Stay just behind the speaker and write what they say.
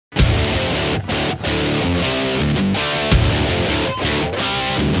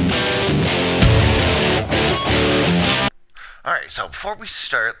Alright, so before we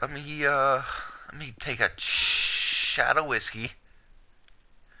start, let me take a shot of whiskey.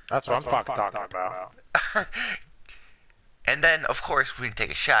 That's what I'm fucking talking about. And then, of course, when you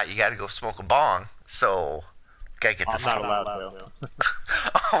take a shot, you gotta go smoke a bong. So, gotta get this. I'm not allowed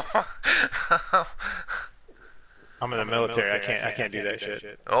to. I'm in the military. I can't do that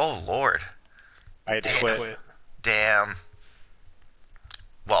shit. Oh, Lord. I had to quit. Damn.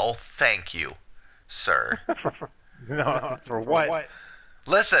 Well, thank you, sir. No, for what?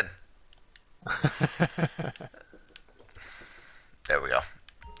 Listen. There we go.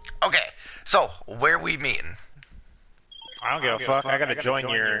 Okay, so where we meeting? I don't give a fuck. I gotta join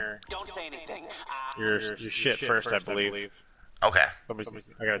your Don't say anything. your shit first, I believe. Okay. I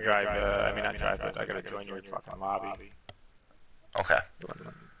gotta drive. I mean, not drive, but I gotta join your fucking lobby. Okay.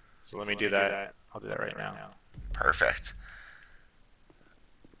 So let me do that. I'll do that right now. Perfect.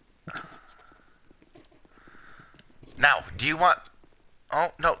 Now, do you want...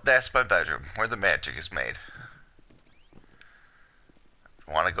 Oh, no, that's my bedroom, where the magic is made.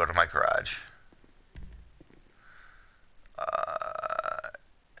 I want to go to my garage.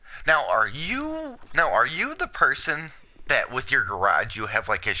 Now, are you the person that with your garage you have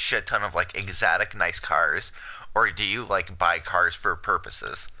like a shit ton of like exotic nice cars, or do you like buy cars for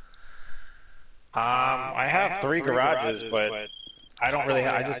purposes? I have three garages, but I don't really.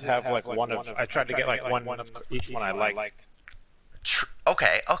 I just have like one of. I tried to get like one of each one I liked.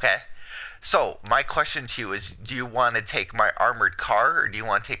 Okay, okay. So my question to you is: do you want to take my armored car, or do you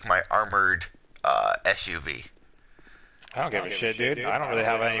want to take my armored SUV? I don't give a shit, dude. I don't really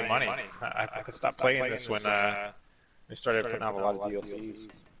have any money. I could stop playing this when they started putting out a lot of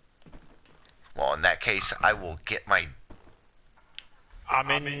DLCs. Well, in that case, I will get my... I'm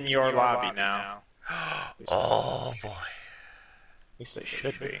in your lobby now. Oh, boy. At least I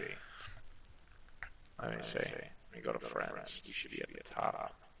should be. Let me see. Let me go to friends. You should be at the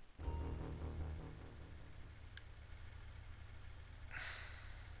top.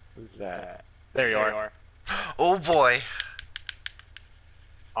 Who's that? There you are. Oh, boy.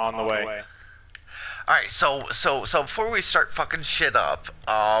 On the way. Alright, so before we start fucking shit up,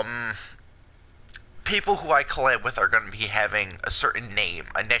 people who I collab with are going to be having a certain name,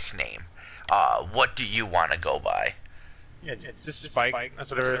 a nickname. What do you want to go by? Yeah, just Spike. That's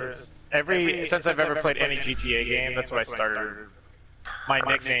whatever. Since I've ever played any GTA game, that's what I started. My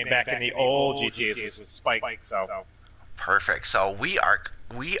nickname back in the old GTAs was Spike. So perfect. So we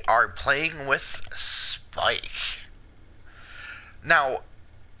are playing with Spike. Now,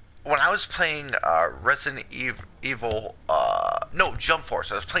 when I was playing Resident Evil, no, Jump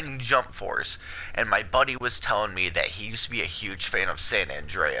Force. I was playing Jump Force, and my buddy was telling me that he used to be a huge fan of San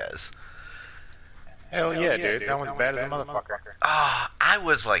Andreas. Hell yeah, dude. That one's bad as a motherfucker. I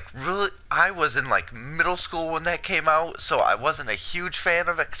was in like middle school when that came out, so I wasn't a huge fan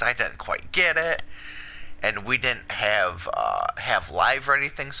of it because I didn't quite get it, and we didn't have live or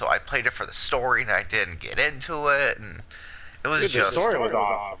anything, so I played it for the story, and I didn't get into it, and it was Dude, just... the story was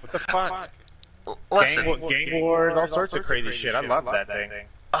awesome. What the fuck? Listen, Gang wars, all sorts of crazy shit. I love that thing.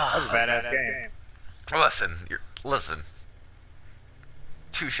 That was a badass game. Listen.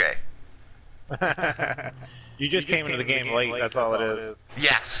 Touche. You just came into the game late, that's all it is.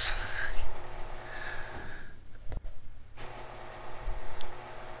 Yes.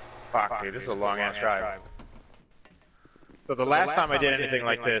 Fuck, dude, this is a long-ass drive. So the last time I did anything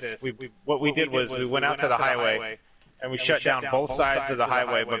like this, what we did was we went out to the highway, and we shut down both sides of the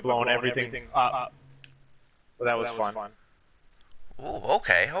highway by blowing everything up. So that was fun. Ooh,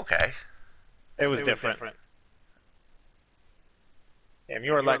 okay. It was different. Damn,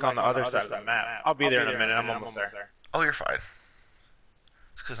 you were like on the other side of the map. I'll be there in a minute. I'm almost there. Oh, you're fine.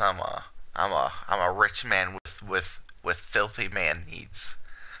 It's because I'm a rich man with filthy man needs,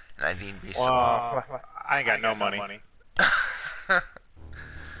 and I need to be some. I ain't got no money.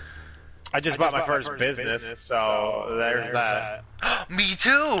 I just bought my first business, so there's that. Me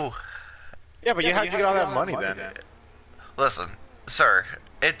too. Yeah, but how'd you get all that money then? Listen, sir,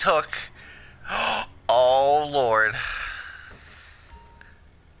 it took. Oh Lord.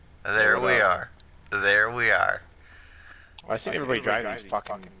 There we are. Well, I seen everybody drive these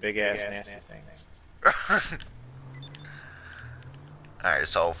fucking big ass nasty things. Alright,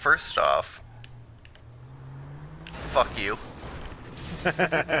 so first off, fuck you.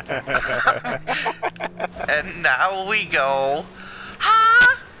 And now we go.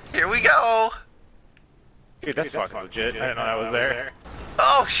 Here we go. Dude, that's fucking legit. I didn't know that was there.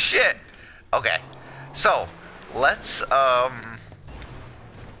 Oh shit. Okay, so let's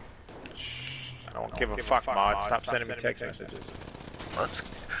I don't give a fuck, mod. Stop sending me text messages. let's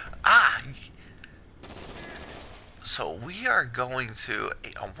So we are going to.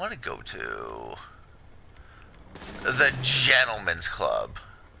 I want to go to the Gentleman's Club.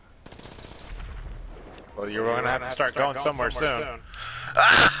 Well, you're gonna have to start going somewhere soon.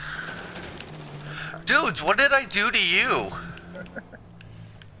 Ah! Dudes, what did I do to you?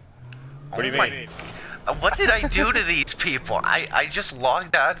 What do you mean? What did I do to these people? I just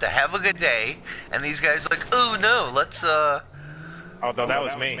logged on to have a good day, and these guys are like, oh no, let's Oh, no, that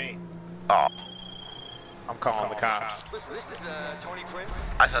was me. Oh. I'm calling the cops. Listen, this is Tony Prince.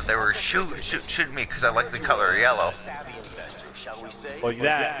 I thought they were shooting me because I like the color yellow. Well,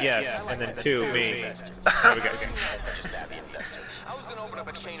 that, yes, and then two, me. Now we got.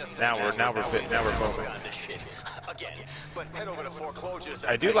 Now we're moving.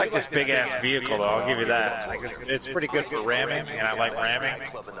 I do like this big ass vehicle though. I'll give you that. Like it's pretty good for ramming, and I like ramming.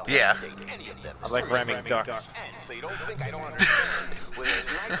 Yeah. I like ramming ducks. So you don't think I don't understand? Where there's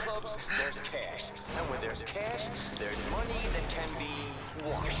nightclubs, there's cash, and where there's cash, there's money that can be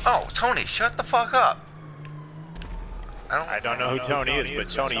washed. Oh, Tony, shut the fuck up. I don't know who Tony is, but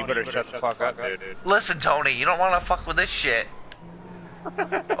Tony, you better shut the fuck up, dude. Listen, Tony, you don't want to fuck with this shit.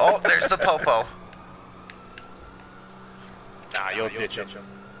 Oh, there's the popo. Nah, you'll ditch him.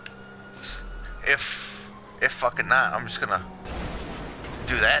 If fucking not, I'm just gonna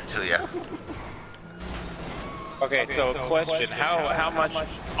do that to you. Okay, so question: how much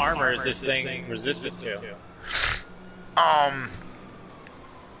armor is this thing resistant to? I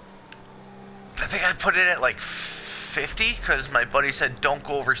think I put it at like 50 because my buddy said don't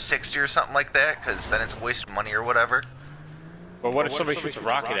go over 60 or something like that because then it's a waste of money or whatever. But what if somebody shoots a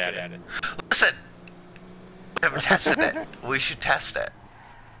rocket at it? Listen, we haven't tested it. We should test it.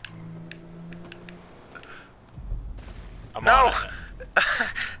 I'm No. on it.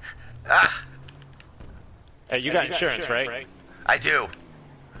 Ah, Hey, you got insurance, right? I do.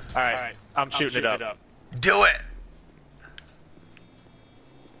 All right, I'm shooting it up. Do it.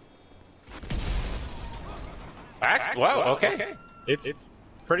 Wow, okay. It's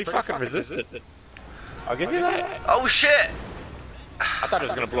pretty fucking resistant. I'll give you that. Oh shit. I thought it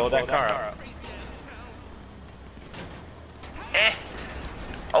was gonna blow that car up. Eh.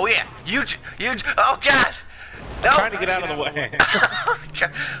 Oh yeah. Oh god. No. I'm trying to get out of the way.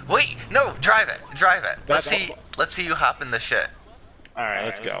 Wait, no, drive it. Let's see you hop in the shit. All right,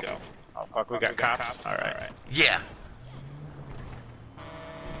 let's go. Oh fuck, we got cops. All right. Yeah.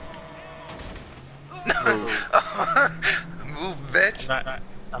 Move, bitch.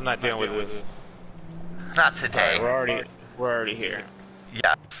 I'm not dealing with this. Not today. All right, we're already here.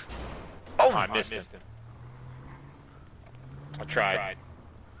 Yes. Oh, I missed him. I tried.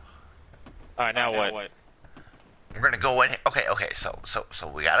 All right, now what? we're gonna go in. Okay. So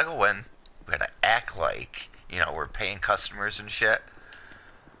we gotta go in. We gotta act like we're paying customers and shit.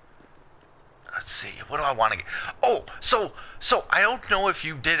 Let's see. What do I want to get? Oh, so I don't know if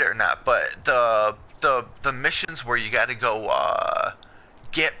you did it or not, but the missions where you gotta go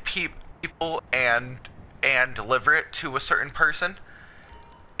get people and deliver it to a certain person.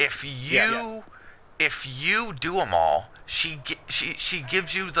 If you do them all, she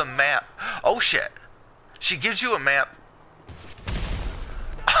gives you the map. Oh shit. She gives you a map.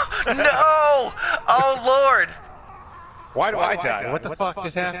 No! Oh lord! Why do I die? What the fuck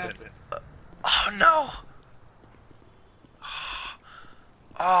just happened? Oh no!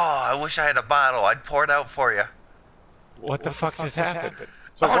 Oh, I wish I had a bottle. I'd pour it out for you. What the fuck just happened?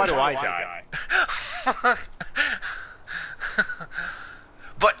 So why do I die?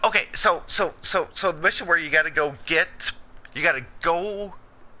 But okay, so the mission where you gotta go get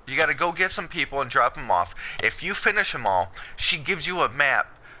some people and drop them off. If you finish them all, she gives you a map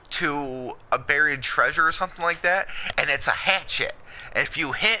to a buried treasure or something like that, and it's a hatchet. And if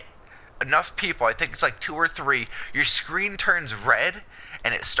you hit enough people, I think it's like 2 or 3, your screen turns red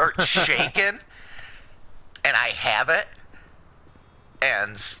and it starts shaking. And I have it.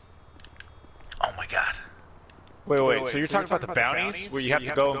 And oh my god. Wait, so you're talking about the bounties where you have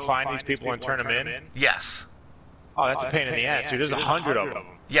to go and find these people and turn them in? Yes. Oh, that's a pain in the ass, dude. There's 100 of them.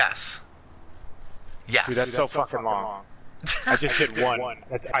 Yes. Yes. Dude, that's so fucking long. I just did one.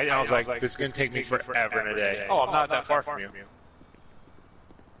 I was like, this is gonna take me forever and a day. Oh, I'm not that far from you.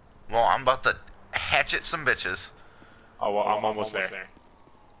 Well, I'm about to hatchet some bitches. Oh, well, I'm almost there.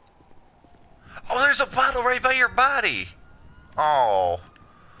 Oh, there's a bottle right by your body. Oh.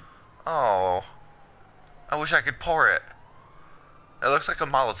 I wish I could pour it. It looks like a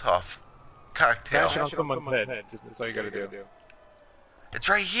Molotov cocktail. Dash it on someone's head. That's all you gotta do. It's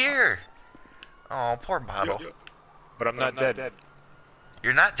right here. Oh, poor bottle. But I'm not dead.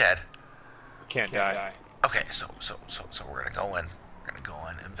 You're not dead. Can't die. Okay, so we're gonna go in. We're gonna go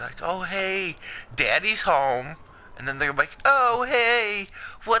in and be like, oh hey, Daddy's home. And then they're like, oh, hey,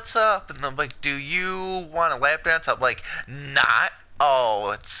 what's up? And I'm like, do you want a lap dance? I'm like, not.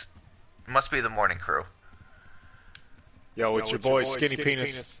 Oh, it must be the morning crew. Yo, it's your boy, Skinny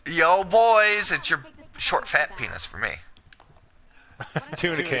Penis. Yo, boys, it's your short, fat penis for me.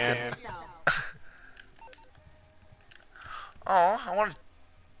 Tuna can. Oh, I want to...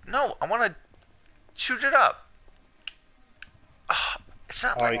 No, I want to shoot it up. Oh, it's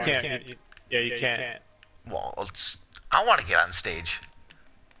not like... you can't. Yeah, you can't. Well, I want to get on stage.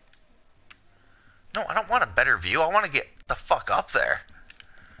 No, I don't want a better view. I want to get the fuck up there.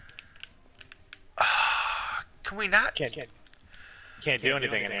 Can we not? Can't do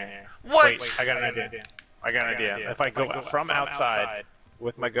anything in here. What? Wait, I got an idea. If I go from outside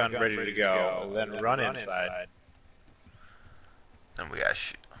with my gun ready to go, and then run inside. Then we gotta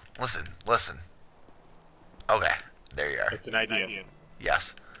shoot. Listen. Okay, there you are. It's an idea.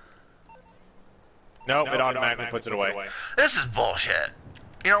 Yes. Nope, it automatically puts it away. This is bullshit.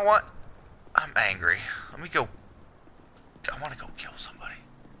 You know what? I'm angry. Let me go. I want to go kill somebody.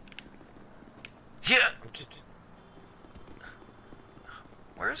 Yeah.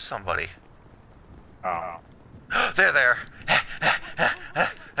 Where's somebody? Oh. They're there.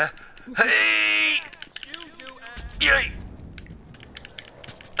 Hey! Yay!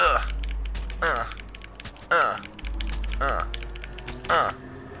 Oh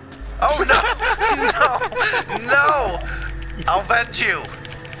no! No! No! I'll vent you.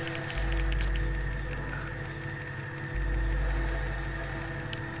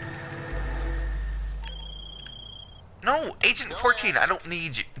 No, Agent 14, I don't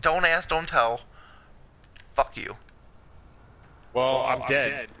need you. Don't ask, don't tell. Fuck you. Well, I'm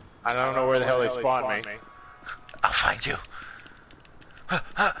dead. I don't know where the hell they spawned me. I'll find you.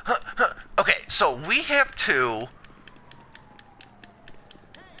 Okay, so we have to...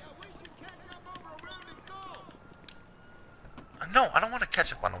 No, I don't want to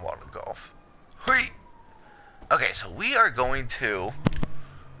catch up on the water golf. Hui! Okay, so we are going to...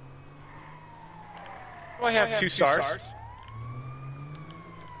 Well, I have 2 stars.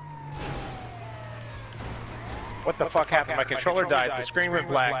 What the fuck happened? My controller died, the screen went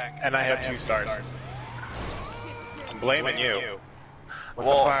black, and I have 2 stars. I'm blaming you. What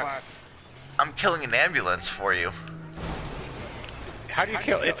the fuck? I'm killing an ambulance for you. How do you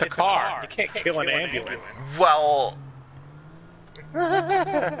kill? It's a car. You can't kill an ambulance. Well...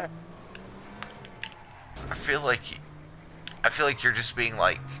 I feel like you're just being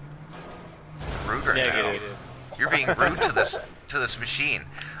like rude right now. You're being rude to this machine.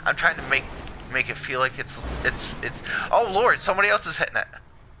 I'm trying to make it feel like it's oh Lord, somebody else is hitting it.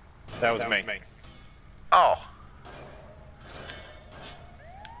 That was me. Oh.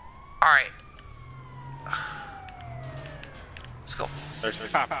 Alright. Let's go. There's the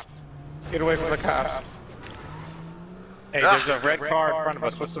cops. Get away from the cops. Hey, there's a red car in front of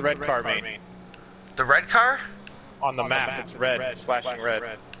us. What's the red car mean? The red car? On the map, it's red. It's flashing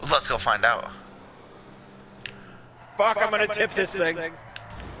red. Let's go find out. Fuck, I'm gonna tip this thing.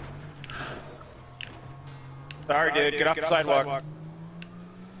 Sorry, dude. Get off the sidewalk.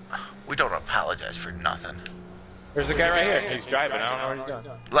 We don't apologize for nothing. There's a guy right here. He's driving. I don't know what he's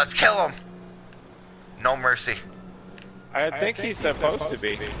doing. Let's kill him. No mercy. I think he's supposed to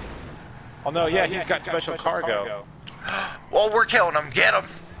be. Oh no, yeah, he's got special cargo. Well, we're killing him. Get him.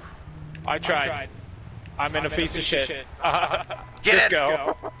 I tried. I'm in a piece of shit. Get Just in.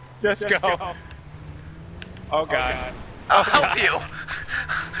 go. Just go. Oh god. I'll help you.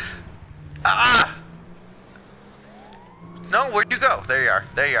 Ah! No, where'd you go? There you are.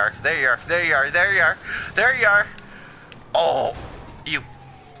 There you are. There you are. There you are. There you are. There you are. Oh, you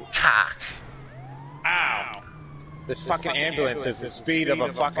cock. Ow. This fucking ambulance has the speed of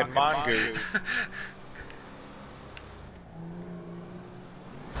a fucking mongoose.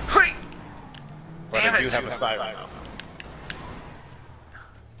 Hui! But Damn I do it. have a siren now.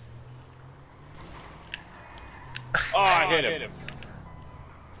 Oh, I hit him.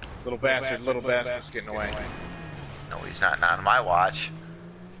 Little bastard's getting away. No, he's not. Not on my watch.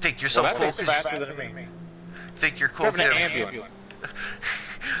 Think you're so Well, cool? that thing's faster than me. Think you're cool? Driving an ambulance.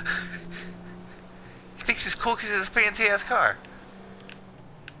 He thinks he's cool because it's a fancy ass car.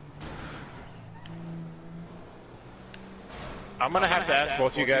 I'm gonna have to ask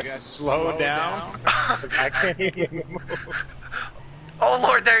both you guys to slow down. 'Cause I can't even move. Oh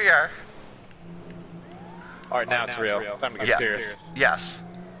Lord, there you are. Alright, now it's real. Time to get serious. Yes.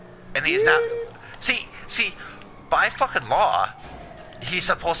 And he's not. See, by fucking law, he's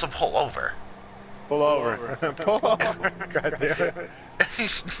supposed to pull over. Pull over. Pull over. God damn it.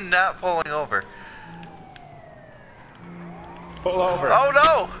 He's not pulling over. Pull over. Oh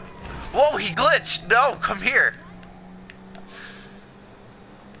no! Whoa, he glitched. No, come here.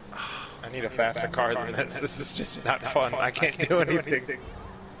 need a faster car than this. This is just not fun. I can't do anything.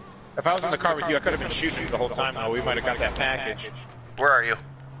 If I was in the car with you, I could have been shooting him the whole time, though. We might have got that package. Where are you?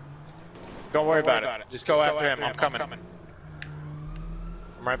 Don't worry about it. Just go after him. I'm coming. I'm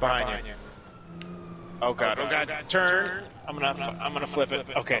right behind you. Oh god, oh god. Turn. I'm gonna flip it.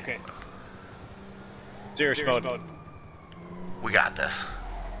 Okay. Serious mode. We got this.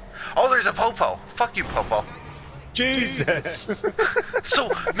 Oh, there's a Popo. Fuck you, Popo. Jesus.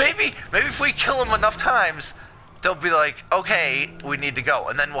 So maybe if we kill him enough times, they'll be like, okay, we need to go,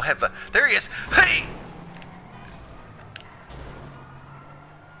 and then we'll have the. There he is. Hey.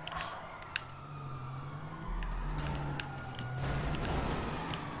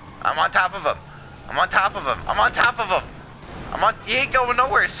 I'm on top of him. I'm on top of him. I'm on top of him. I'm on. You ain't going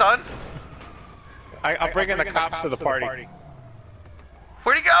nowhere, son. I'm bringing the cops to the party.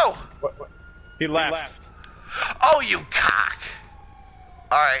 Where'd he go? He left. Oh, you cock!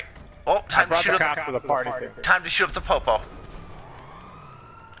 All right. Oh, time to shoot the up cops to the party. Time to shoot up the Popo.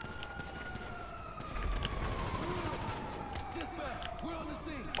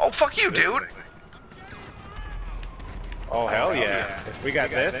 Oh, fuck you, dude. Oh, hell yeah. If we got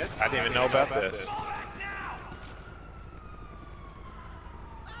this, I didn't even know about this.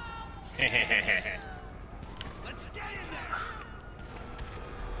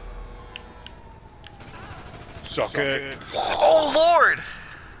 Suck it. Oh, Lord!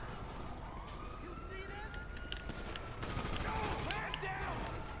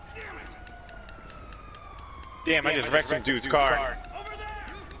 Damn, I just wrecked some dude's car.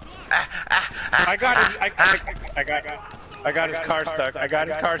 I I got his car stuck. I got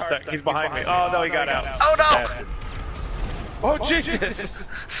his car stuck. He's behind me. Oh no, he got out. Oh no! Bastard. Oh Jesus!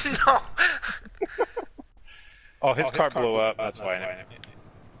 No! Oh, his car blew up. That's why.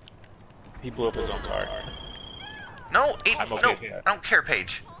 He blew up his own car. No, I'm okay no, with that. I don't care,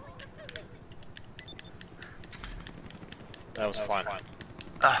 Paige. That was fun.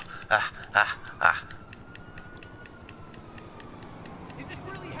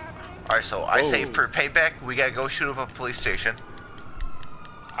 Alright, so I say for payback, we gotta go shoot up a police station.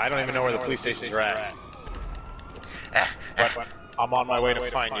 I don't even know where the police stations are at. But I'm on my way to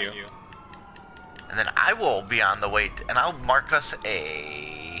find you. And then I will be on the way, and I'll mark us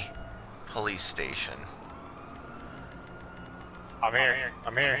a police station. I'm here.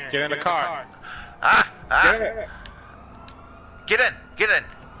 I'm here. Get in the car. Get in! Get in!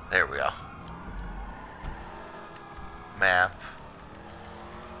 There we go. Map.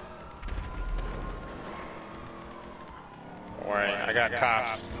 Don't worry, I got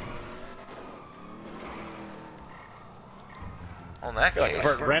cops. Well, in that I feel like case.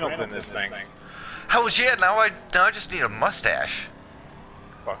 Burt Reynolds in this thing. Hell's yeah, now I just need a mustache.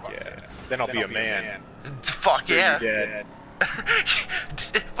 Fuck yeah. Then I'll be a man. Fuck yeah. Dead.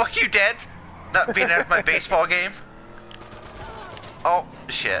 Fuck you, Dad. Not being at my baseball game. Oh,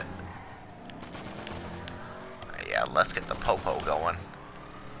 shit. Yeah, let's get the Popo going.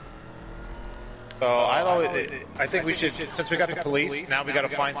 So I think we should, since we got the police, now we got to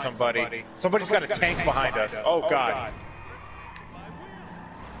find somebody. Somebody's got a tank behind us. Oh god.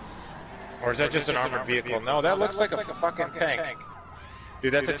 Or is that just an armored vehicle? No, that looks like a fucking tank.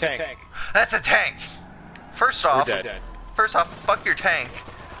 Dude, that's a tank. That's a tank. First off, We're dead. Fuck your tank.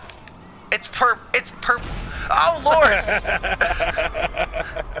 It's oh Lord!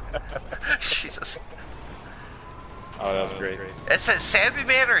 Jesus. Oh, that was great. It says Sandy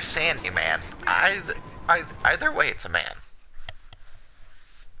Man or Sandy Man. Either way, it's a man.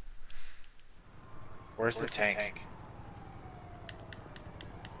 Where's the tank?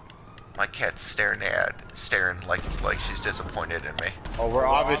 My cat's staring like she's disappointed in me. Oh, we're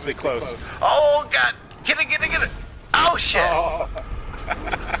obviously close. Oh God! Get it! Oh shit! Oh.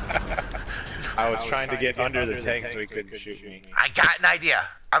 I was trying to get under the tank so he couldn't shoot me. I got an idea.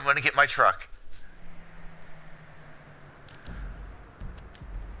 I'm gonna get my truck.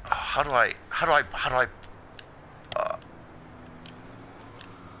 How do I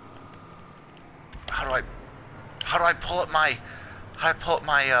pull up my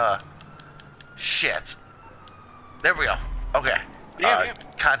shit. There we go. Okay.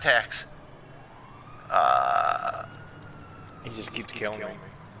 Contacts. He just keeps killing me.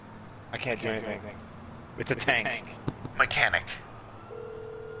 I can't do anything. It's a tank. Mechanic.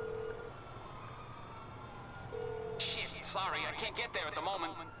 Shit, sorry, I can't get there at the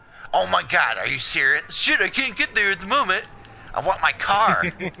moment. Oh my God, are you serious? Shit, I can't get there at the moment. I want my car.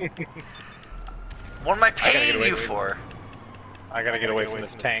 What am I paying you for? I gotta get away from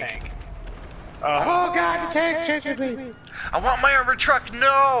this tank. Oh god, the tank's chasing me! I want my armored truck.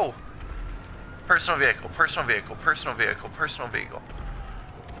 No. Personal vehicle.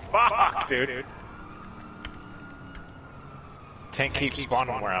 Fuck, dude. Tank keeps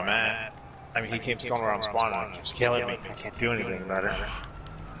spawning where I'm at. I mean, he keeps going where I'm spawning. He's killing me. I can't do anything about it.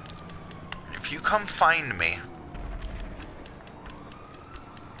 If you come find me,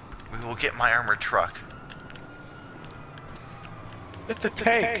 we will get my armored truck. It's a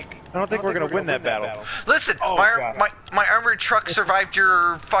tank. I don't think we're gonna win that battle. Listen, Oh, my armored truck survived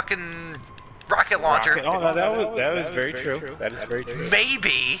your fucking rocket launcher. Oh, no, that was very true. That is very true.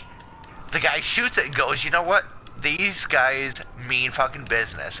 Maybe the guy shoots it and goes, you know what? These guys mean fucking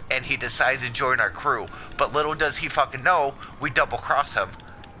business, and he decides to join our crew. But little does he fucking know, we double cross him,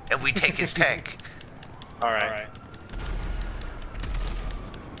 and we take his tank. All right.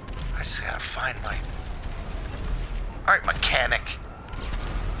 I just gotta find my. All right, mechanic.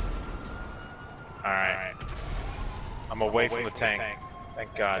 All right. I'm away from the tank.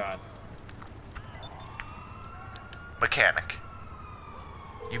 Thank God. Mechanic.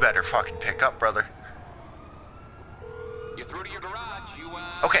 You better fucking pick up, brother. You're through to your garage. You,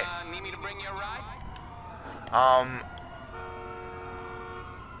 Okay. need me to bring you a ride? I'll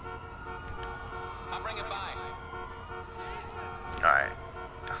bring it by. Alright.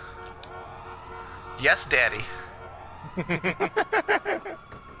 Yes, daddy.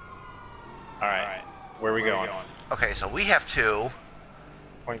 All right. Where are we going? Okay, so we have to.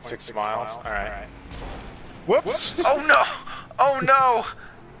 0.6 miles. All right. Whoops! Oh no! Oh no!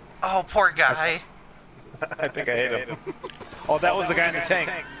 Oh, poor guy. I think I hit him. Oh, that was the guy in the tank.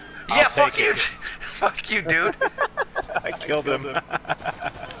 Yeah, I'll fuck take you! it. Fuck you, dude. I killed him.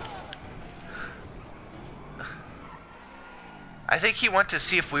 I think he went to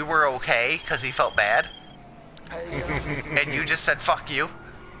see if we were okay, because he felt bad. And you just said, fuck you.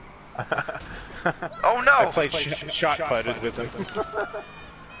 Oh no! I played shot putted with him.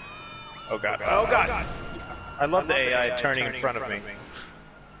 Oh god. Oh god! I love the AI turning in front of me.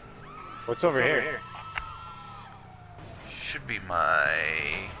 What's over here? Should be my...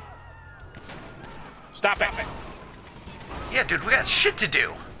 Stop it! Yeah, dude, we got shit to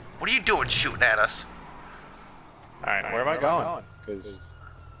do. What are you doing shooting at us? Alright, where am I going? Because...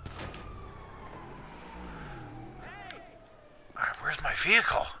 Alright, where's my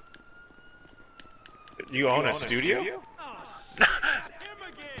vehicle? You own a studio?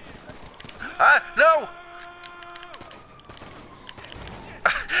 No!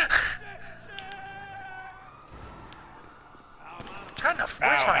 Trying to...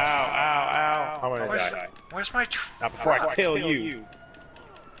 Where's my... Ow. I'm gonna die. Where's my... Not before I kill you.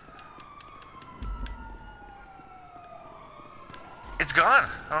 It's gone.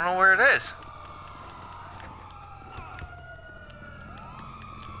 I don't know where it is.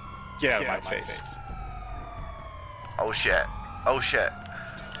 Get out of my face. Oh shit. Oh shit.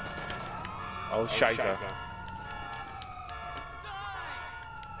 Oh, shiza.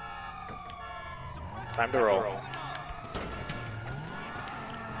 Time to roll.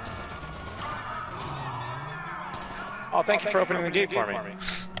 Oh, thank you for opening the gate for me.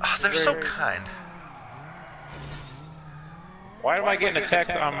 Oh, they're so kind. Why am I getting a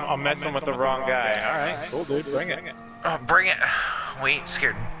text? I'm messing with the wrong guy. Alright, cool dude, bring it. Bring it. We ain't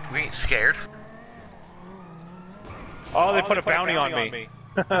scared. We ain't scared. Oh, they put a bounty on me.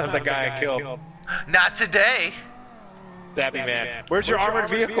 The guy I killed. Not today. Stabby man. Where's your armored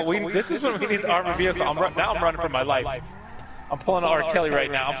vehicle? This is when we need the armored vehicle. Now I'm running for my life. I'm pulling out artillery right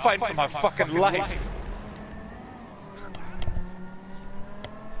now. I'm fighting for my fucking life.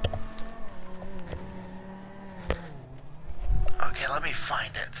 Okay, let me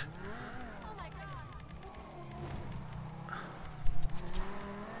find it.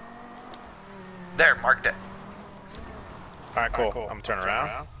 There, marked it. Alright, cool. I'm gonna turn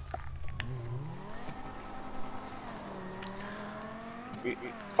around.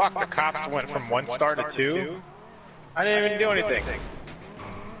 Fuck, the cops went from 1 star to 2? I didn't even do anything.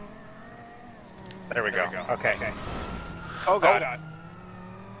 There we go. Okay. Oh god.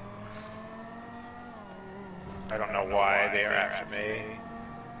 I don't know why they are after me,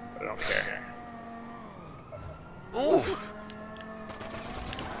 but I don't care. Ooh.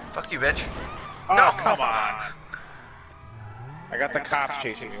 Fuck you, bitch. Oh, No. come on. I got the cops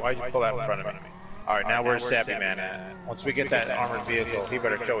chasing me. Why'd you pull out in front of me? Alright, now where's Sappy Man at? Once we get that armored vehicle, he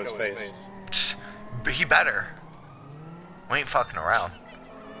better show his face. He better. We ain't fucking around.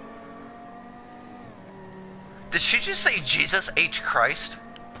 Did she just say Jesus H. Christ?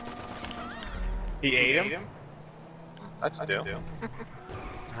 He ate him? That's still.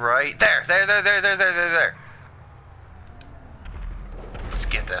 Right there. There. Let's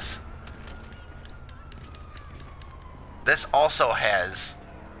get this. This also has.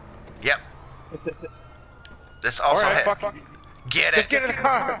 Yep. This also has. Get Just it. get in the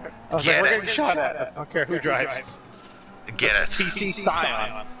car. I was Get like, we're it. getting shot at. I don't care who drives. Get it. TC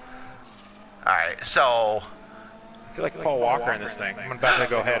Scion. Alright, so... I feel like Paul Walker in this thing. I'm about to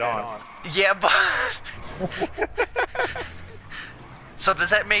go head on. Yeah, but... So does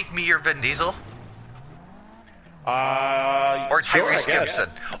that make me your Vin Diesel? Or sure, Tyrese I guess. Gibson?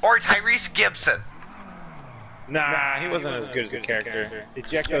 Or Tyrese Gibson? Nah, he wasn't as good as a character.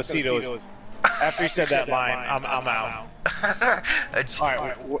 Ejectocito. After he said that line, I'm out.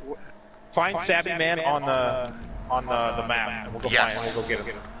 Alright, find Savvy Man on the map, and we'll go Yes. find him. We'll go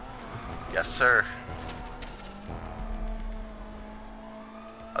get him. Yes, sir.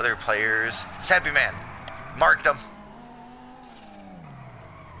 Other players. Savvy Man. Marked him.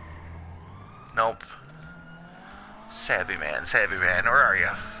 Nope. Savvy Man, where are you?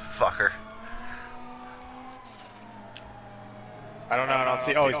 Fucker. I don't know, I don't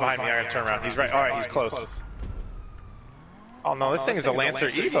see. Oh, he's behind me. I gotta turn around. He's right. Alright, he's close. Oh no, this thing is a Lancer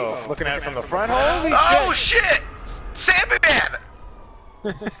Evo. Looking at it from the front. Holy Oh shit! Savvy Man!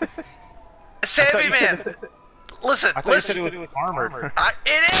 Savvy Man! Listen, I thought you listen. said it was armored.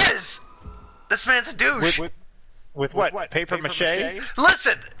 It is! This man's a douche. With what? Paper mache?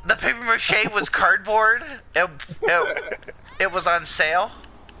 Listen, the paper mache was cardboard. It was on sale.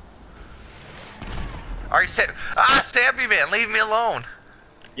 Alright, Savvy Man, leave me alone.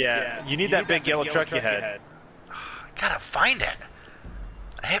 Yeah, you need that big yellow truck you had. Gotta find it.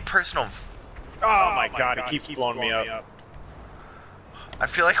 I hit personal. Oh my god, it keeps blowing me up. I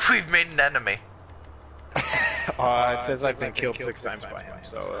feel like we've made an enemy. It says I've been killed 6 times by him,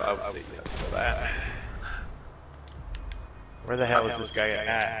 so I would say yes to that. Where the hell is this guy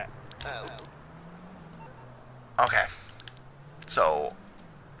at? Okay. So,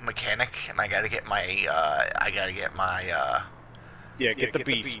 mechanic, and I gotta get my, Yeah, get the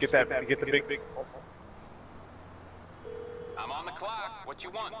beast. Get the big. I'm on the clock. What you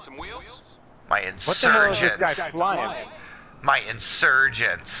want? Some wheels? my What the hell is this insurgent. guy flying? My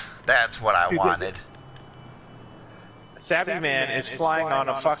insurgent. That's what I Dude, wanted. Savvy Man is flying on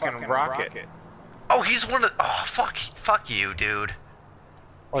a fucking rocket. Oh, he's one of, oh, fuck you, dude.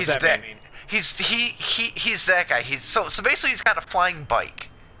 What's He's that mean? He's that guy. He's so basically he's got a flying bike.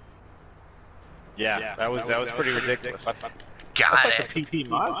 Yeah, that was pretty ridiculous. That's Got like some it. PT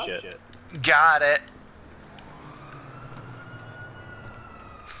mod shit. Got it.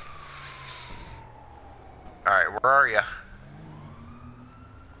 All right, where are you?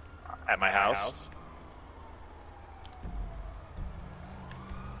 At my house.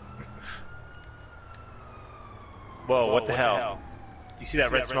 Whoa, what the hell? You see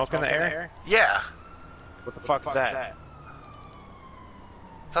that red smoke in the air? Yeah. What the fuck is that?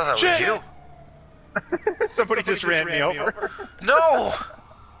 Thought that was Shit! you. Somebody just ran me over. No.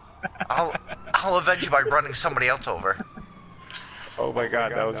 I'll avenge you by running somebody else over. Oh my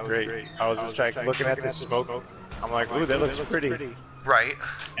god, that was great. I was just looking at this smoke. I'm like, ooh, that looks pretty. Right.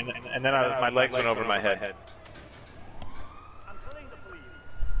 And then my legs went over my head.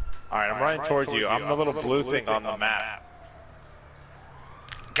 Alright, I'm running towards you. I'm the little blue thing on the map.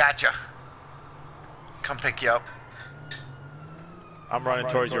 Gotcha. Come pick you up. I'm running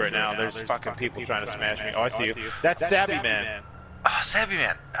towards you right now. There's fucking people trying to smash me. Oh, I see you. That's Savvy Man. Oh, Savvy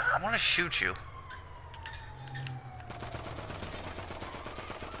Man, I want to shoot you.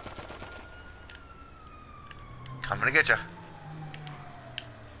 Coming to get you.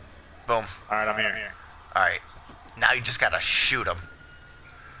 Boom. Alright, I'm here. All right. Now you just gotta shoot him.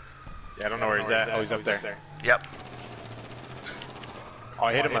 Yeah, I don't know where he's at. Oh, he's up there. Yep. Oh,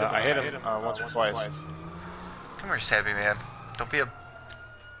 I hit him once or twice. Come here, Savvy Man. Don't be a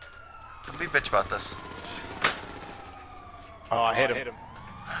bitch about this. Oh, I hit him.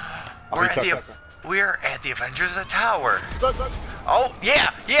 We're at the Avengers Tower. Oh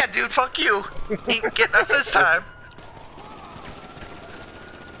yeah, dude. Fuck you. Ain't getting us this time.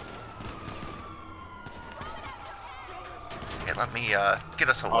 Okay, let me get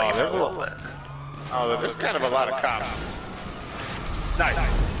us away for a little bit. Oh, there's kind of a lot of cops.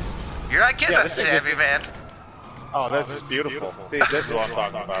 Nice. You're not getting Yeah, us, this thing Savvy Man. Oh, this is beautiful. See, this is what I'm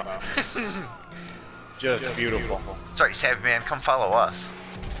talking about. Just beautiful. Sorry, Savvy Man. Come follow us.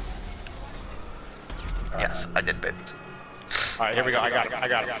 Yes, I did, baby. Alright, here we go. I got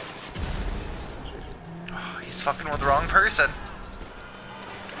it. Oh, he's fucking with the wrong person.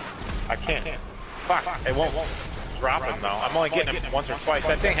 I can't. Fuck, it won't drop him though. I'm only getting him once or twice.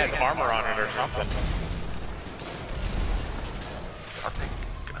 That thing has armor on it or something.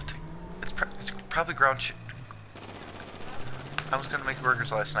 It's probably ground shit. I was gonna make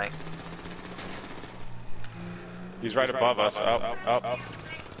burgers last night. He's right above us. Up.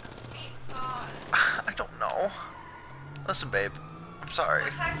 I don't know. Listen, babe. I'm sorry.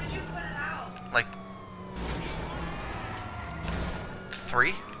 What time did you put it out? Like 3?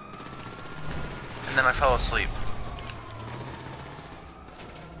 And then I fell asleep.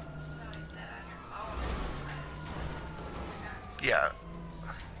 No, you said on your phone. Yeah.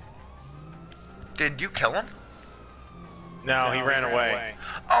 Did you kill him? No, he ran away.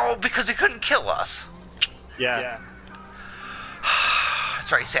 Oh, because he couldn't kill us. Yeah.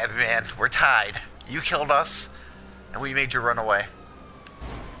 That's right, Savvy Man. We're tied. You killed us, and we made you run away.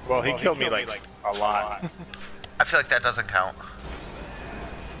 Well, he killed me like a lot. I feel like that doesn't count.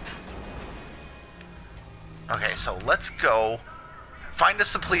 Okay, so let's go find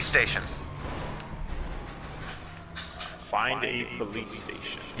us the police station. Find a police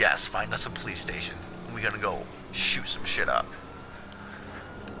station. Yes, find us a police station. We're gonna go shoot some shit up.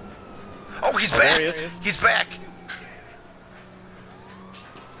 Oh, he's back! there he is. He's back!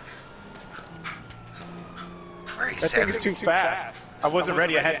 Where are you, That thing Savvy? is too fast. I wasn't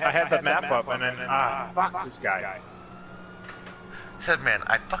ready. I had the map up, and then fuck this guy. Said, man,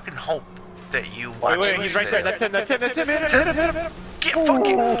 I fucking hope that you watch Wait, this he's right there. video. That's him. Hit him. Get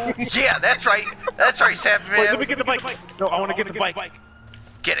fucking... Yeah, that's right. That's right, Savvy Wait, let Man. me get the bike. No, I want to get the bike.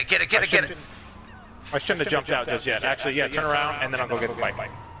 Get it. I shouldn't have jumped out just yet. Actually, yeah, turn around, and then I'll go get the bike.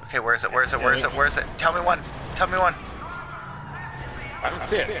 Okay, where is it? Tell me one. I didn't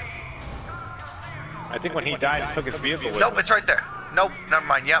see it. I think when he died, he took his vehicle with Nope, him. it's right there. Nope, never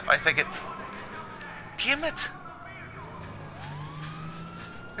mind. Yep, I think it... Damn it.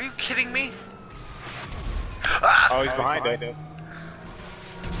 Are you kidding me? Ah! Oh, he's behind us.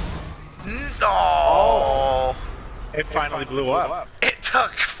 No! It finally blew up. It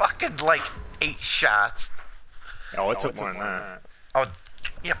took fucking like 8 shots. Oh, it took more than that. Oh,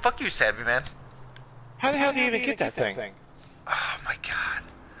 yeah, fuck you, Savvy Man. How the hell do you even get that thing? Oh my god.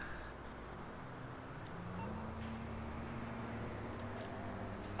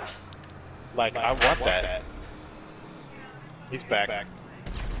 Like, I want that. He's back.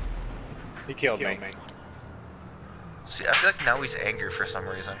 He killed me. See, I feel like now he's angry for some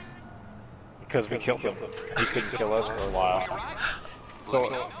reason. Because we killed him. He couldn't kill us for a while.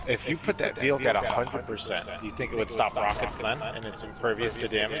 So, if you put that vehicle at 100%, do you think it would stop rockets then? And it's impervious to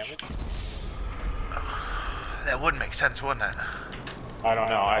damage? That would make sense, wouldn't it? I don't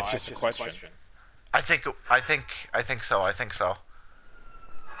know. It's just a question. I think so.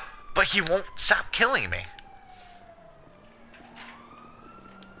 But he won't stop killing me.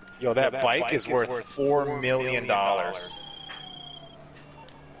 Yo, that bike is worth $4 million. Are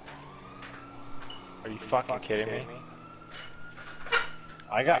you fucking kidding me?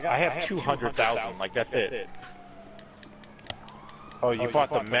 I have 200,000. Like, that's it. Oh, you bought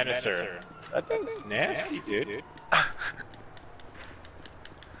the Menacer. That thing's nasty, dude.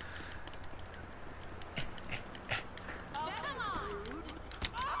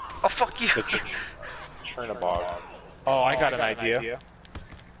 Oh, fuck you. The Chernobog. Oh, I got an idea.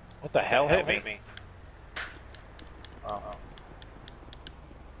 What the hell hit me? Oh.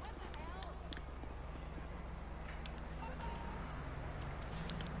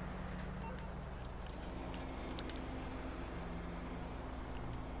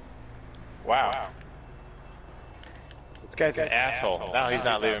 Wow. This guy's an asshole. Now he's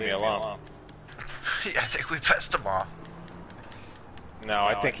not leaving me alone. Yeah, I think we pissed him off. No,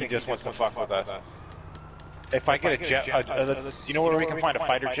 I think he just wants to fuck with us. If I get a jet, do you know where we can find a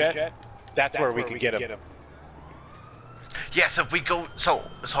fighter jet? That's where we could get him. Yes, if we go,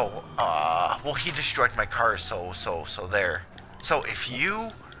 well, he destroyed my car, so there. So if you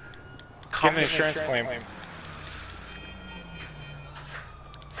Give come, him an insurance claim.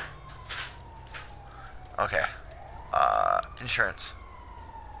 okay, insurance.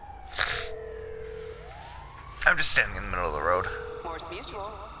 I'm just standing in the middle of the road. Morse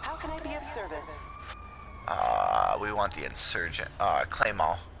Mutual, how can I be of service? We want the insurgent, claim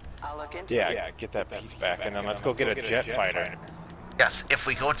all. I'll look into it. Yeah, get that piece back, and then let's go get a jet fighter. Yes, if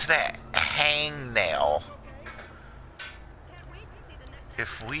we go to that hangnail,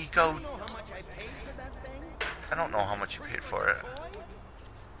 if we go, I don't know how much you paid for it.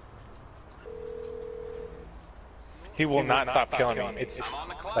 He will not stop killing me. It's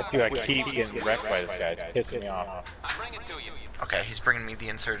like, dude, I keep getting wrecked by this guy. It's pissing me off. Okay, he's bringing me the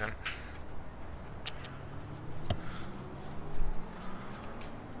insurgent.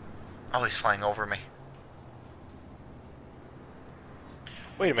 Oh, he's flying over me.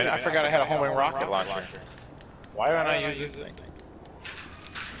 Wait a minute, I forgot I had a homing rocket launcher. Why don't I use this thing?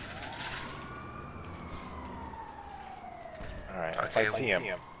 Alright, if I see him.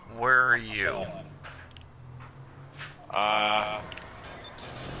 Where are you?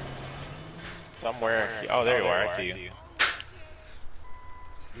 Somewhere. Oh, there you are. I see you.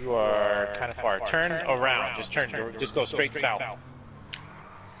 You are kind of far. Turn around. Just turn. Just go straight south.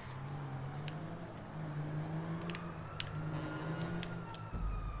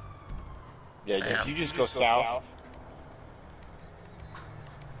 Yeah, if you just go south.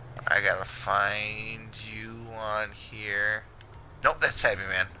 I gotta find you on here. Nope, that's Savvy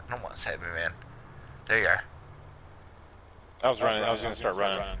Man. I don't want Savvy Man. There you are. I was running. I was gonna start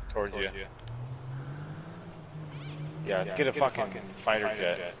running towards you. Yeah, let's get a fucking fighter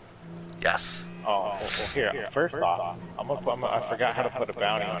jet. Yes. Oh, well, here. First off, I forgot how to put a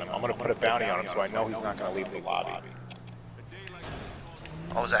bounty on him. I'm gonna put a bounty on him so I know he's not gonna leave the lobby.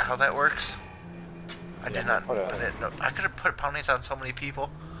 Oh, is that how that works? I Yeah, did not. put a- I didn't know. I could have put bounties on so many people.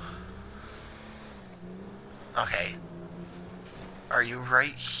 Okay. Are you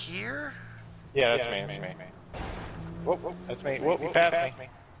right here? Yeah, that's me. That's me. Whoop, that's me. Whoop, you passed me.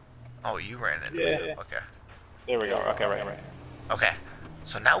 Oh, you ran into Yeah. it. Okay. There we go. Okay, right. Okay.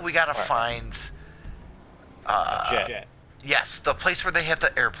 So now we gotta find. Jet. Yes, the place where they have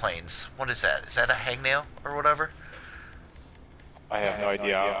the airplanes. What is that? Is that a hangnail or whatever? I have no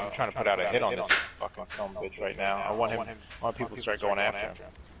idea. I'm trying to put out a hit on this fucking son of a bitch right now. I want people to start going after him.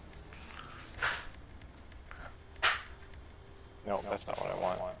 No, that's not what I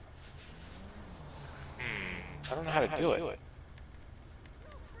want. I don't know how to do it.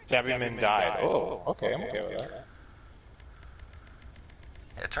 Sabbyman died. Oh, okay, I'm okay with that.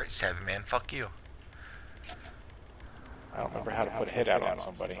 Yeah, that's right, Savvy Man. Fuck you. I don't remember how to put a hit out on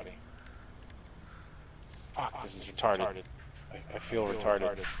somebody. Fuck, this is retarded. I feel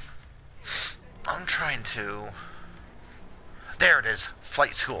retarded. I'm trying to. There it is.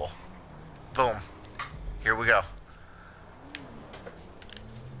 Flight school. Boom. Here we go.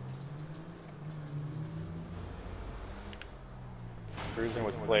 Cruising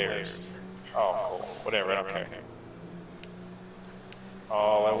with players. Oh, cool. Whatever, I don't care.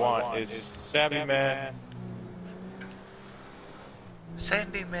 All I want is Sabbyman.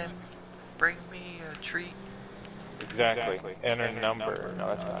 Sandy Man, bring me a treat. Exactly. Enter number. No,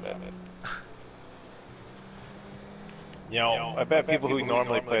 that's not it. You know, I bet people who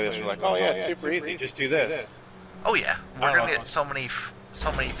normally play this are like, oh yeah, it's super easy, just do this. Oh yeah, I we're don't gonna know. get so many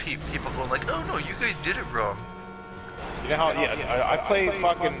people going like, oh no, you guys did it wrong. You know how, yeah, I play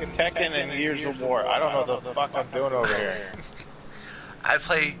fucking Tekken and Gears of War. I don't know the fuck I'm doing over here. I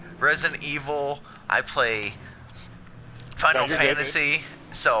play Resident Evil. I play Final No, you're good. Fantasy.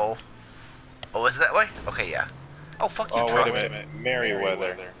 So, oh, is it that way? Okay, yeah. Oh fuck you, Oh, truck. wait a minute.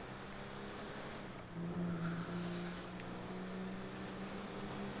 Merryweather.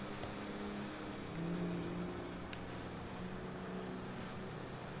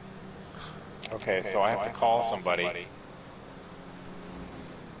 Okay, so I have to call somebody.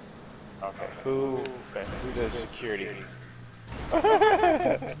 Okay, who does security?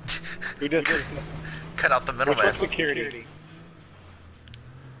 Who does Cut out the which middleman. one's security?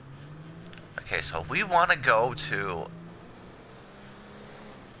 Okay, so we want to go to.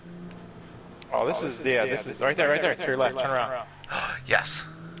 Oh, this is right there, to your left, turn around. Yes,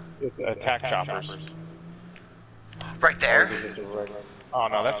 It's attack choppers. right there. Oh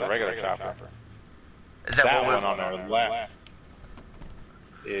no, that's a regular chopper. Is that That what one on our left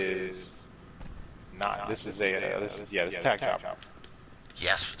is not. This is this is attack chopper.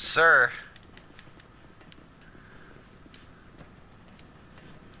 Yes, sir.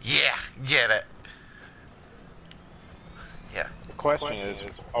 Yeah, get it. Yeah. The question is,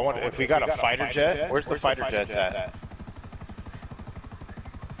 I wonder if we got a fighter jet. Where's the fighter jets at?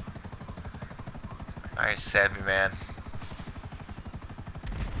 All right, Savvy Man.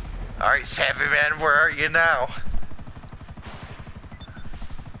 All right, Savvy Man, where are you now?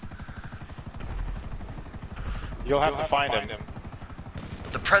 You'll have to find him.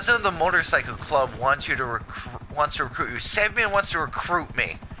 The president of the motorcycle club wants you to recruit you. Savvy Man wants to recruit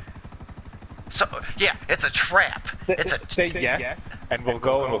me. So yeah, it's a trap. It's a Say yes, and we'll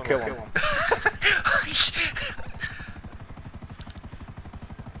go and we'll kill him.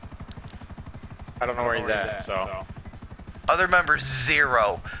 I don't know where he's at, so. Other members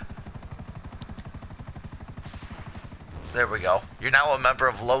 0. There we go. You're now a member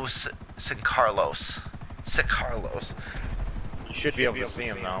of Los San Carlos. San Carlos. You should be able to see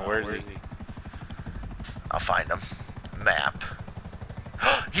him now. Where is he? I'll find him. Map.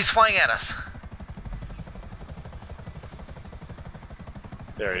 He's flying at us.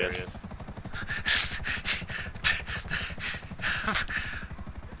 There he is.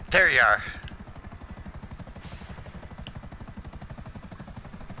 There you are.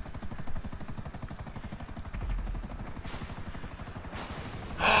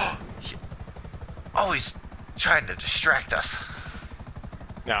 Oh, he's trying to distract us.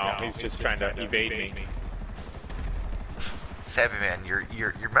 No, he's just trying to evade me. Savvy man, you're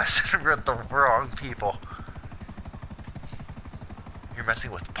messing with the wrong people. You're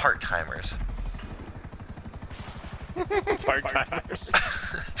messing with part-timers. Part-timers.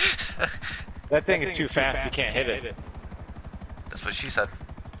 That thing is too fast, you can't hit it. That's what she said.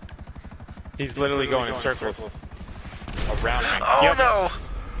 He's literally going in circles around me. Oh Yep. no!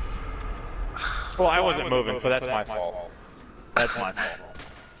 Well, I wasn't moving, so that's my fault. That's my fault.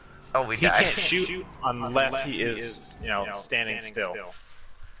 Oh, we He died. can't shoot unless he is, you know, standing still.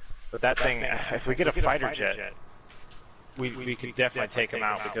 But that thing, if we get a fighter jet, we could definitely take him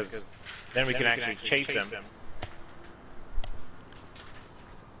out because then we can actually chase him.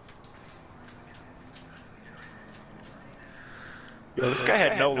 Yo, this guy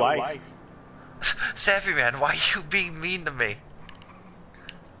had no life. Savvy man, why you being mean to me?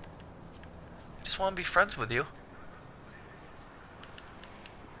 Just want to be friends with you.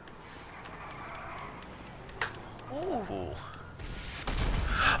 Ooh.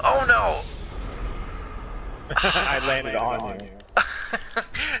 Oh no! I landed on you.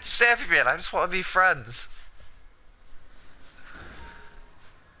 Savvy man, I just want to be friends.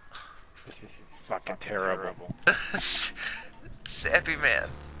 This is fucking terrible. Savvy man.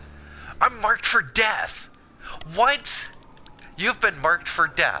 I'm marked for death. What? You've been marked for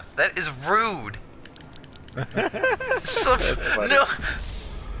death. That is rude. So, no.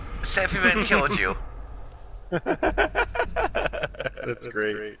 Savvy man killed you. That's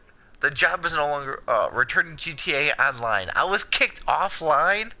great. The job is no longer returning GTA Online. I was kicked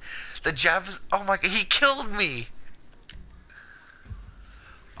offline. The job is. Oh my god, he killed me.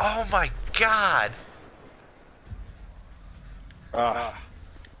 Oh my god. Well,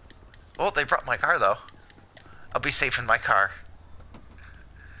 they brought my car though. I'll be safe in my car.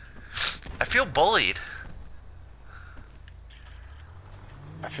 I feel bullied.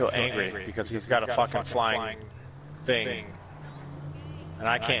 I feel angry because he's got a fucking flying thing, and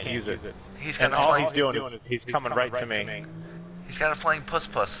I can't use it. He's got And a all flying. he's doing is he's coming right to me. He's got a flying puss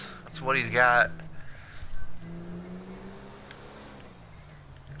puss. That's what he's got.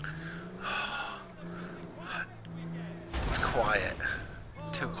 It's quiet.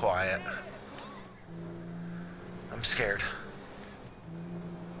 Too quiet. I'm scared.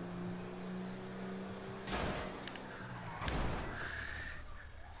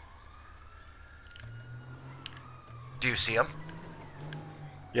 Do you see him?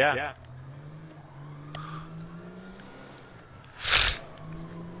 Yeah.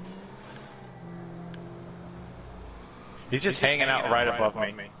 He's just hanging out right above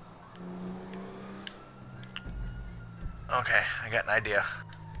me. Okay, I got an idea.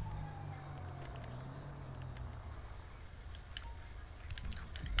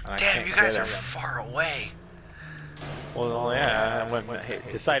 And I Damn, can't you guys get are him. far away. Well, yeah. When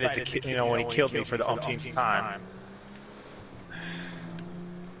he decided to, you know, when he killed me for the umpteenth time.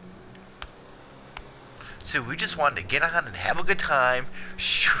 So we just wanted to get on and have a good time,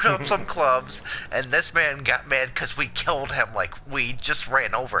 shoot up some clubs, and this man got mad because we killed him, like we just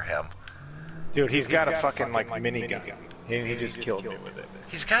ran over him. Dude, he's got a fucking like minigun. He just killed me with it.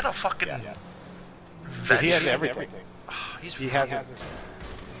 He's got a fucking... Dude, he has everything. He's He hasn't.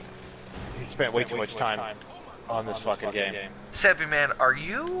 He spent way too much time on this fucking game. Sebby man, are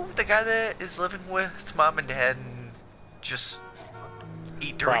you the guy that is living with mom and dad and just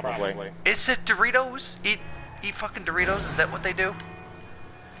eat Doritos? Probably. Is it Doritos? Eat fucking Doritos? Is that what they do?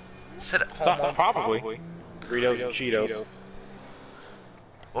 Sit at home. Probably. Doritos and Cheetos.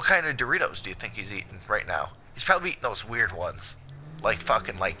 What kind of Doritos do you think he's eating right now? He's probably eating those weird ones. Like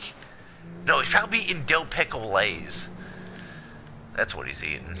fucking like... No, he's probably eating dill pickle Lays. That's what he's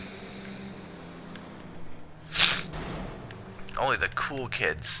eating. Only the cool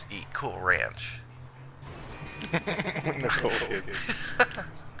kids eat Cool Ranch. The cool kids.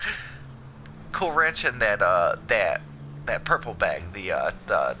 Cool Ranch and that that purple bag,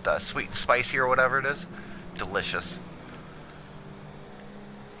 the sweet and spicy or whatever it is. Delicious.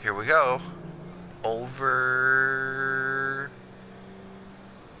 Here we go. Over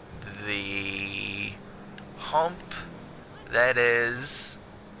the hump that is...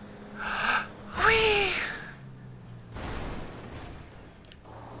 Whee!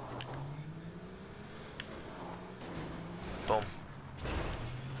 Boom.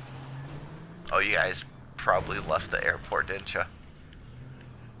 Oh, you guys probably left the airport, didn't you?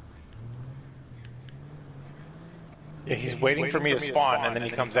 Yeah, he's waiting for me to spawn, and then he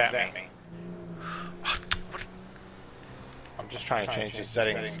comes at me. I'm just trying to change the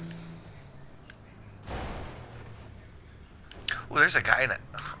settings. Oh, there's a guy in it.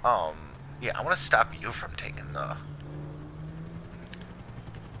 Yeah, I want to stop you from taking the...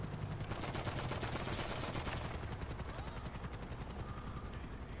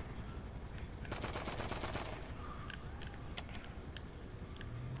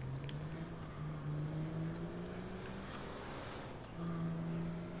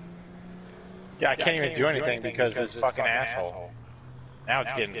 Yeah, I can't even do anything because this fucking asshole. Now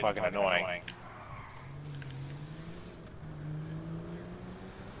it's getting fucking annoying.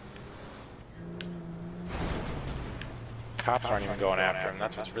 Cops aren't even going after him.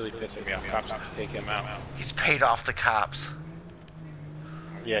 That's what's really pissing me off. Cops have to take him out. He's paid off the cops.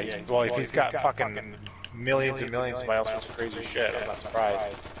 Yeah, well, if he's got fucking millions and millions of all sorts of crazy shit, I'm not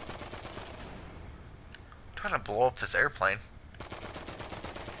surprised. Trying to blow up this airplane.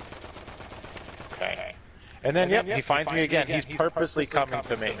 Okay. And then, yep, he finds me again. He's purposely coming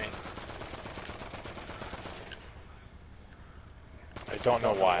to me. I don't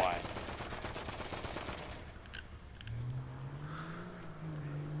know why.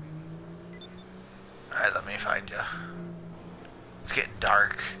 Alright, let me find you. It's getting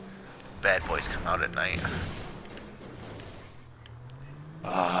dark. Bad boys come out at night.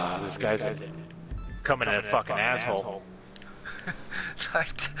 Ah, this guy's coming in a fucking asshole. I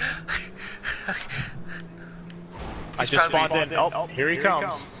just spawned in. Oh, here he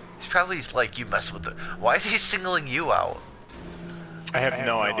comes. He's probably like, you mess with it. Why is he singling you out? I have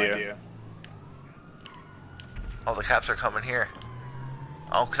no idea. Oh, the cops are coming here.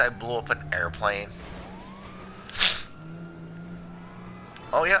 Oh, because I blew up an airplane.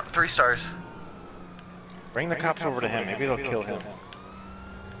 Oh, yeah, 3 stars. Bring the cops over to him. Maybe they'll kill him.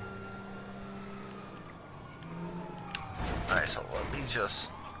 Alright, so let me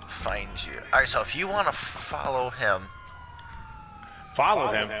just find you. Alright, so if you want to follow him... Follow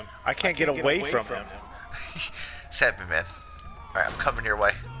him? I can't get away from him. Stab me, man. Alright, I'm coming your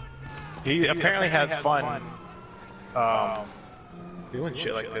way. He apparently has fun doing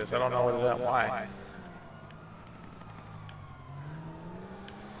shit like this. I don't know why.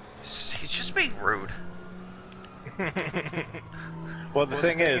 He's just being rude. Well, the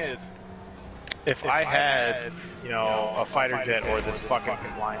thing is, if I had, you know, a fighter jet or this fucking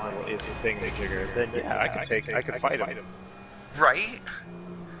flying little thing jigger, then yeah, I could fight him. Right?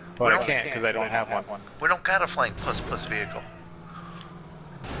 But I can't because I don't have one. We don't got a flying puss vehicle.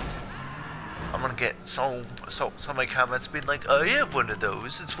 I'm gonna get so many comments being like, "I have one of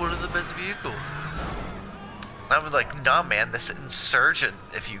those. It's one of the best vehicles." And I was like, "Nah, man, this Insurgent.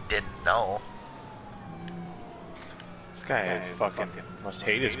 If you didn't know." This guy is fucking must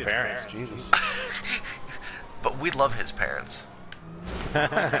hate his parents. Jesus. But we love his parents.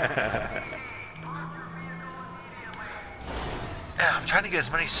 Yeah, I'm trying to get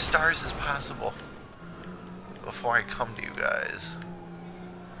as many stars as possible before I come to you guys.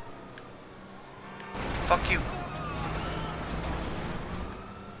 Fuck you.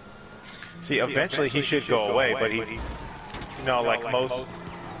 See, eventually he should go away, but he's, you know, like most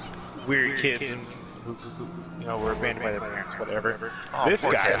weird kids who you know, were abandoned by their parents, whatever. Oh, this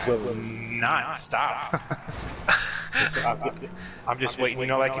guy kid. will not stop. I'm just waiting. You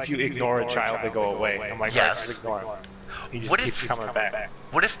know, like if you ignore a child, they go away. I'm like, Yes. right, just ignore him. He just What keeps if- coming back.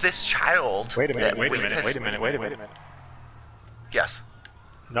 What if this child... Wait a minute, that wait a we minute, pissed- wait a minute, wait a minute. Yes.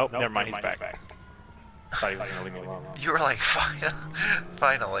 Nope, never mind, he's back. Thought he was gonna leave me alone. You were like,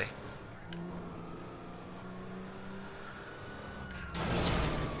 finally.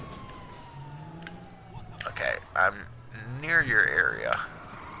 Okay, I'm near your area.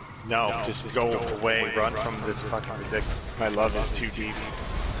 No, just go away, run from this fucking ridiculous. My love is too deep.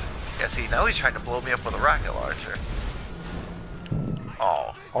 Yeah, see, now he's trying to blow me up with a rocket launcher.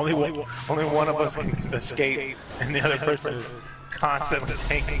 Oh. Only one of us can escape, and the other person is constantly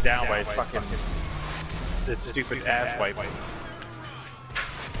taken down by fucking this stupid ass wipe.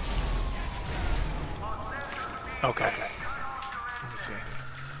 Okay. Let me see.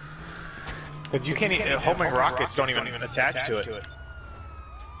 Because you can't even, homing rockets don't even attach to it,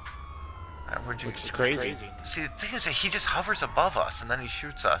 Where'd you... which is crazy. See, the thing is that he just hovers above us and then he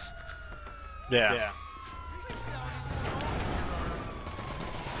shoots us. Yeah.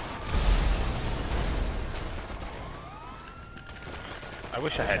 I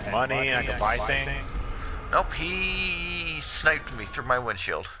wish I had money and I could buy things. Nope, he sniped me through my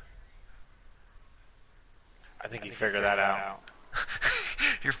windshield. I think you figured that out.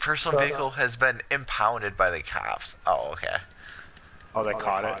 Your personal vehicle has been impounded by the cops. Oh, okay. Oh, they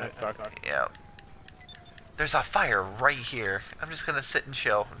caught it? That sucks. Yeah. There's a fire right here. I'm just gonna sit and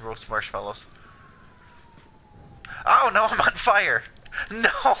chill and roast marshmallows. Oh no, I'm on fire! No!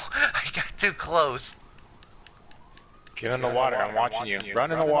 I got too close. Get in the water, I'm watching you.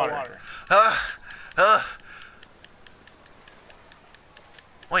 Run in the water.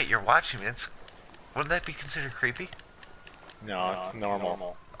 Wait, you're watching me? Wouldn't that be considered creepy? No, it's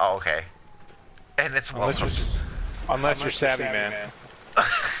normal. Oh, okay. And it's welcome. Unless you're savvy, man.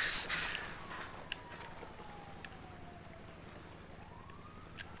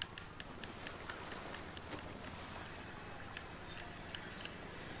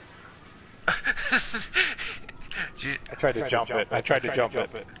 I tried to jump it. I tried to jump it.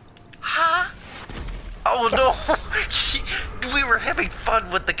 Huh? Oh no! We were having fun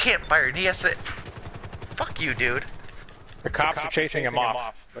with the campfire and he has to... Fuck you, dude. The cops are chasing him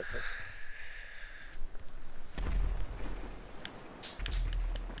off.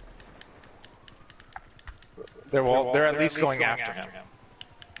 They're at least going after him.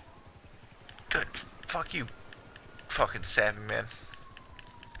 Good. Fuck you, fucking salmon man.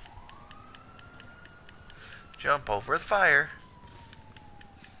 Jump over the fire.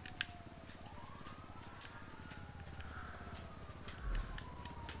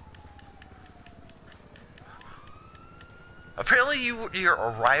 Apparently you're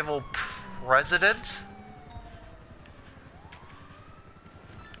a rival president?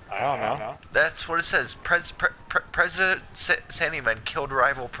 I don't know. That's what it says. President Sandyman killed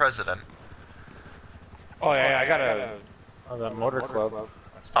rival president. Oh yeah, I got the motor club.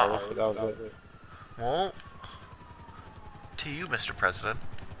 I started, but that was it. Well, to you, Mr. President.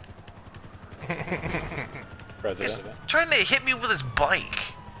 He's trying to hit me with his bike.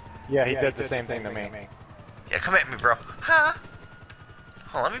 Yeah, he did the same thing to me. Yeah, come at me, bro. Huh?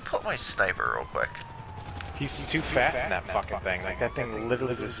 Hold on, let me pull up my sniper real quick. He's too fast in that fucking thing. Like that thing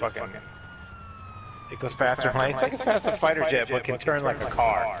literally just fucking. It goes faster. It's like as fast as a fighter jet, but can turn like a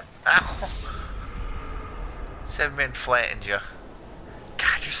car. Ow! 7-man flattened you.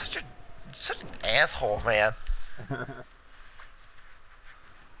 God, you're such an asshole, man.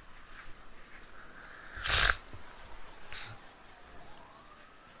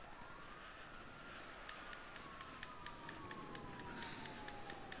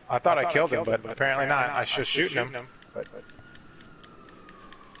 I thought I killed him, but apparently not. I was just shooting him. But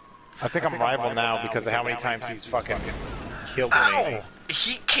I think I'm rival now because of how many times he's fucking killed me. Ow!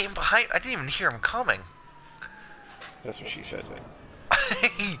 He came behind. I didn't even hear him coming. That's what she said.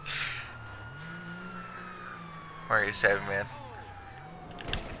 Where are you, 7-man?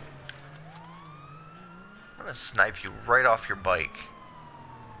 I'm gonna snipe you right off your bike.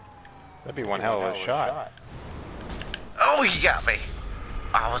 That'd be one hell of a shot. Oh, he got me!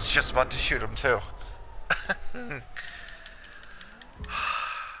 I was just about to shoot him too.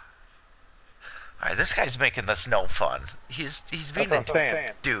 Alright, this guy's making this no fun. He's being That's what I'm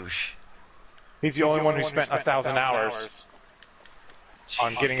saying. douche. He's the only one who spent 1,000 hours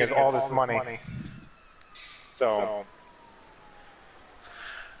on getting us all this money. So.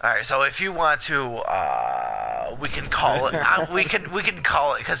 Alright, so if you want to, we can call it. we can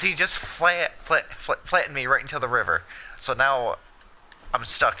call it because he just flattened me right into the river. So now I'm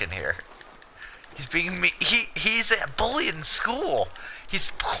stuck in here. He's being me. He's a bully in school.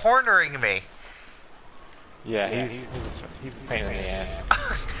 He's cornering me. Yeah, he's a pain in the ass.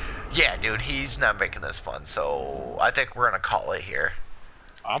 Yeah, dude, he's not making this fun. So I think we're gonna call it here.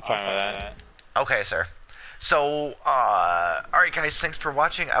 I'm fine with that. Okay, sir. So, alright guys, thanks for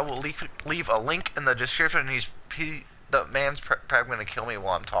watching. I will leave a link in the description. The man's probably going to kill me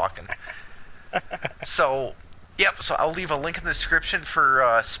while I'm talking. So, yep, so I'll leave a link in the description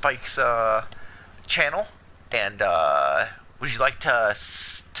for Spike's channel. And would you like to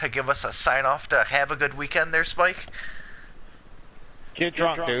give us a sign off to have a good weekend there, Spike? Get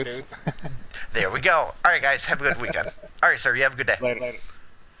drunk, dudes. There we go. Alright guys, have a good weekend. Alright, sir, you have a good day. Later.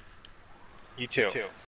 You too.